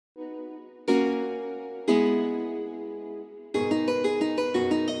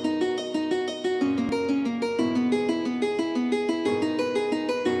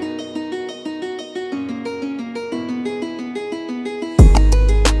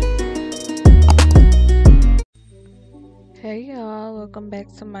Hey y'all, welcome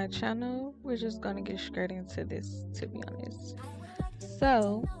back to my channel. We're just gonna get straight into this, to be honest.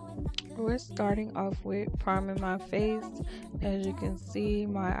 So we're starting off with priming my face. As you can see,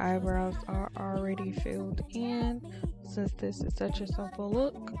 my eyebrows are already filled in. Since this is such a simple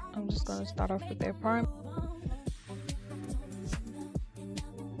look, I'm just gonna start off with that prime.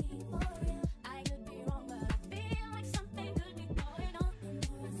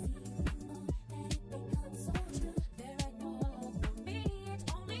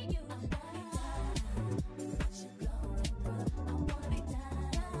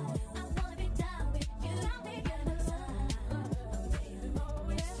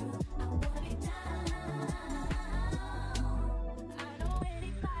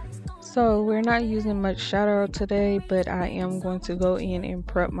 So we're not using much shadow today, but I am going to go in and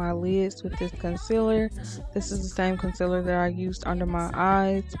prep my lids with this concealer. This is the same concealer that I used under my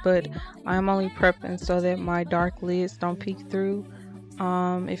eyes, but I'm only prepping so that my dark lids don't peek through.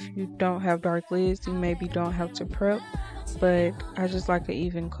 If you don't have dark lids, you maybe don't have to prep, but I just like an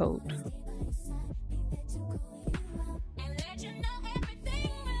even coat.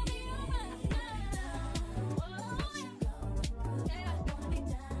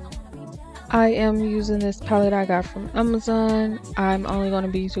 I am using this palette I got from Amazon. I'm only going to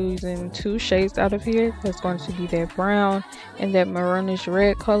be using two shades out of here. That's going to be that brown and that maroonish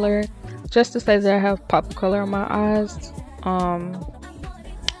red color. Just to say that I have pop color on my eyes.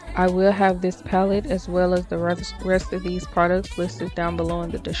 I will have this palette as well as the rest of these products listed down below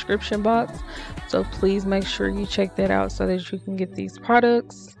in the description box. So please make sure you check that out so that you can get these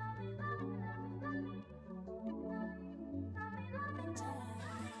products.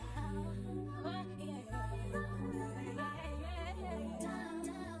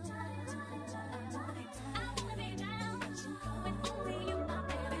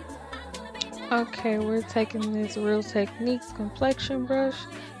 Okay, we're taking this Real Techniques complexion brush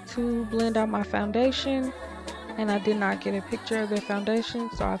to blend out my foundation, and I did not get a picture of the foundation,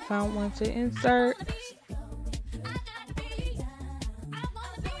 so I found one to insert.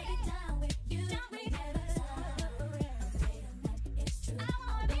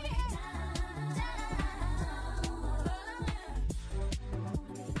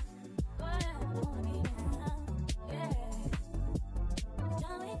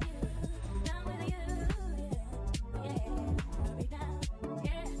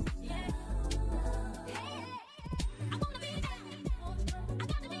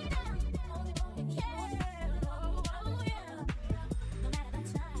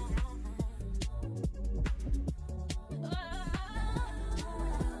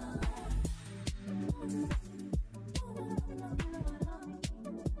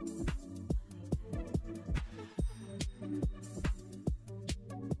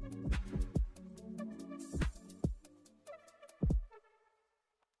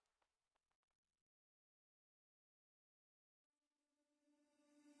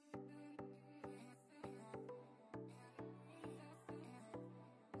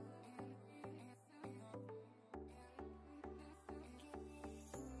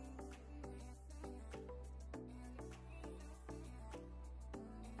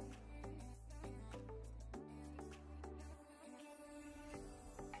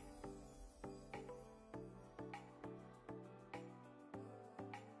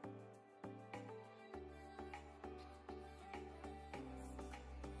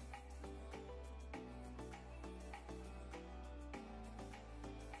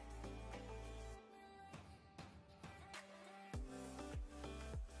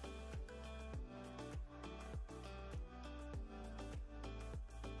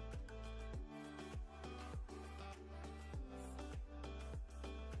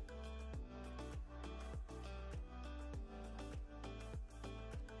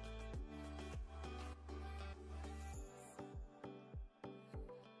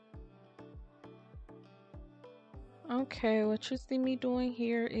 Okay, what you see me doing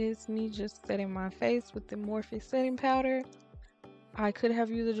here is me just setting my face with the Morphe setting powder. I could have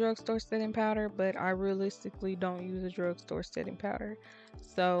used a drugstore setting powder, but I realistically don't use a drugstore setting powder.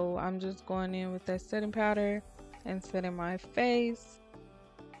 So I'm just going in with that setting powder and setting my face.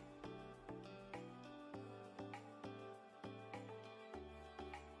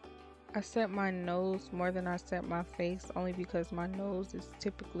 I set my nose more than I set my face, only because my nose is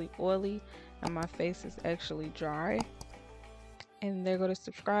typically oily and my face is actually dry. And there go the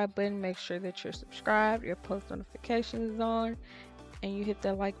subscribe button. Make sure that you're subscribed, your post notifications is on, and you hit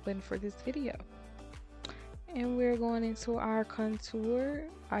that like button for this video. And we're going into our contour.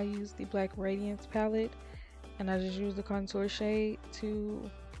 I use the black Radiance palette, and I just use the contour shade to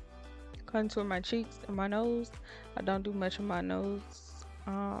contour my cheeks and my nose. I don't do much of my nose,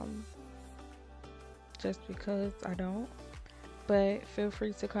 just because I don't. But feel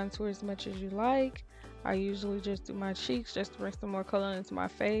free to contour as much as you like. I usually just do my cheeks just to bring some more color into my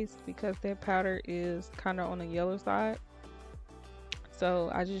face because that powder is kind of on the yellow side.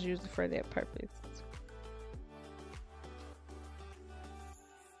 So I just use it for that purpose.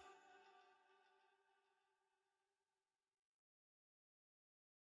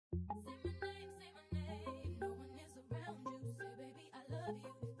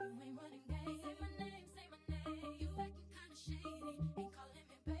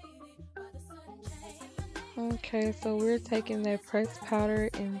 Okay, so we're taking that pressed powder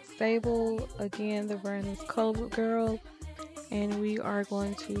in Sable. Again, the brand is Covergirl. And we are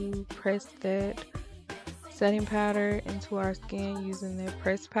going to press that setting powder into our skin using that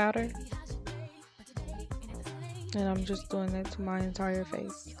pressed powder. And I'm just doing that to my entire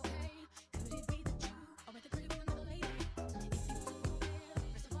face.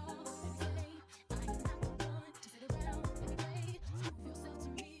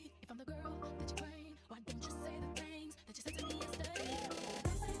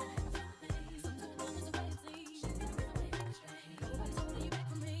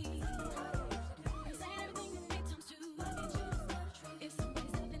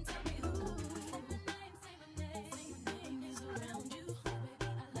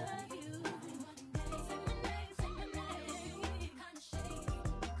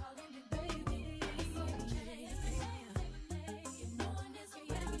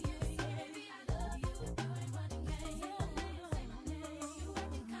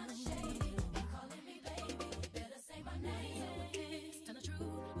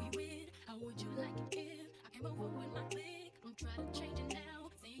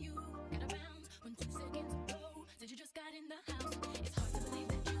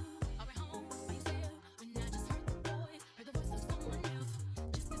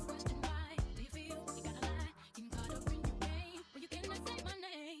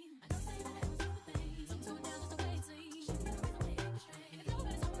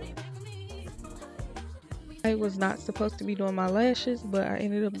 I was not supposed to be doing my lashes, but I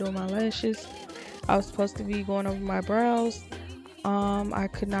ended up doing my lashes. I was supposed to be going over my brows. I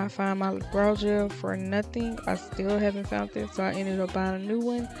could not find my brow gel for nothing. I still haven't found it, so I ended up buying a new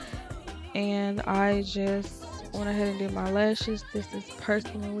one. And I just went ahead and did my lashes. This is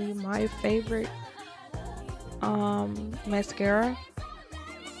personally my favorite mascara.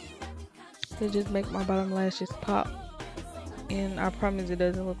 It just make my bottom lashes pop. And I promise it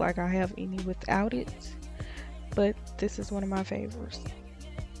doesn't look like I have any without it. But this is one of my favorites.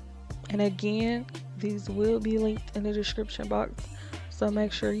 And again, these will be linked in the description box, so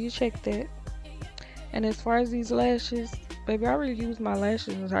make sure you check that. And as far as these lashes, baby, I already used my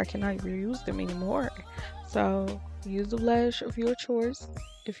lashes and I cannot reuse them anymore. So use the lash of your choice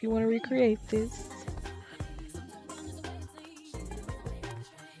if you want to recreate this.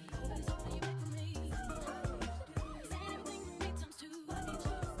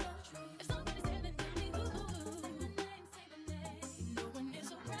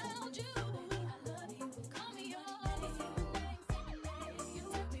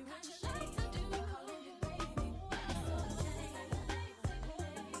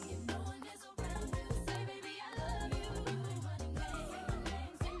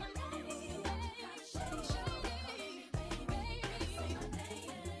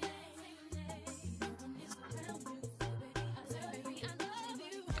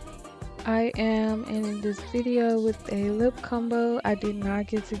 I am in this video with a lip combo. I did not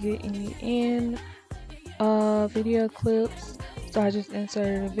get to get any in video clips, so I just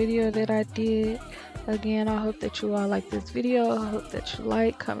inserted a video that I did. Again, I hope that you all like this video. I hope that you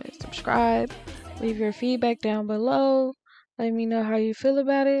like, comment, subscribe, leave your feedback down below. Let me know how you feel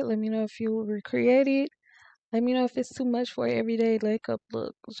about it. Let me know if you will recreate it. Let me know if it's too much for an everyday makeup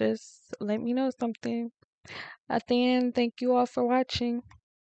look. Just let me know something. At the end, thank you all for watching.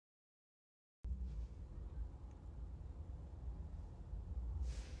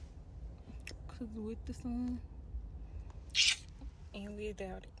 Cause with the sun and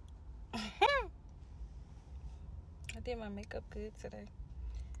without it. I did my makeup good today.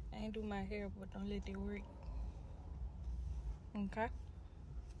 I ain't do my hair, but don't let it work. Okay?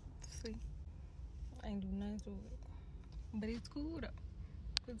 See? I ain't do nothing to it. But it's cool though.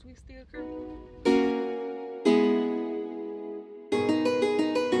 Cause we still curvy.